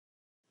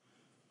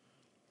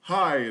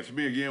Hi, it's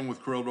me again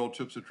with Corel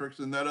tips and tricks.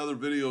 And that other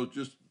video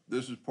this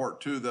is part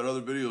two. That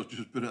other video has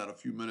just been out a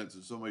few minutes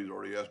and somebody's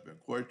already asked me a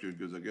question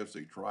because I guess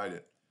they tried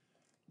it.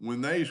 When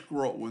they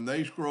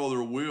scroll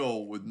their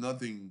wheel with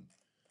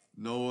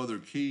no other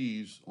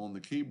keys on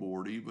the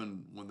keyboard,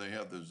 even when they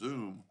have the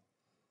zoom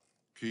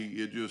key,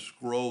 it just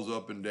scrolls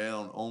up and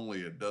down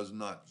only. It does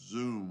not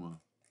zoom.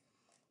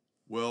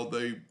 Well,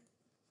 they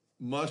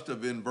must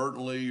have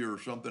inadvertently or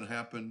something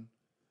happened.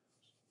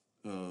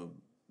 Uh,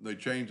 they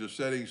changed the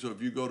settings. So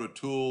if you go to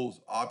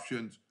Tools,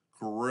 Options,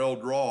 Corel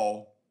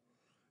Draw,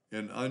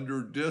 and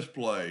under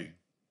Display,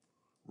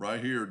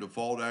 right here,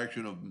 default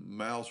action of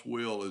mouse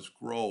wheel is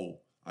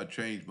scroll. I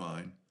changed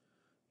mine.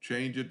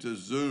 Change it to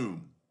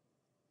zoom.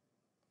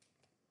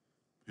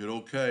 Hit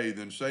OK,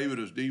 then save it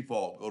as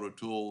default. Go to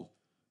Tools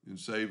and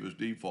save as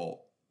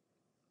default.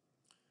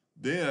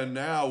 Then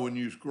now when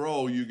you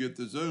scroll, you get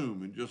the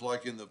zoom. And just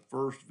like in the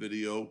first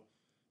video,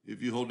 if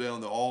you hold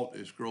down the Alt,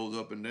 it scrolls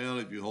up and down.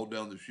 If you hold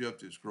down the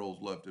Shift, it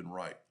scrolls left and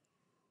right.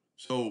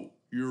 So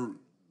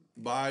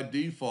by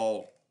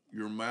default,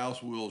 your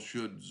mouse wheel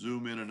should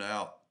zoom in and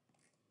out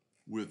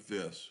with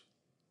this.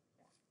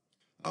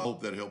 I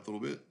hope that helped a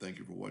little bit. Thank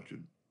you for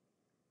watching.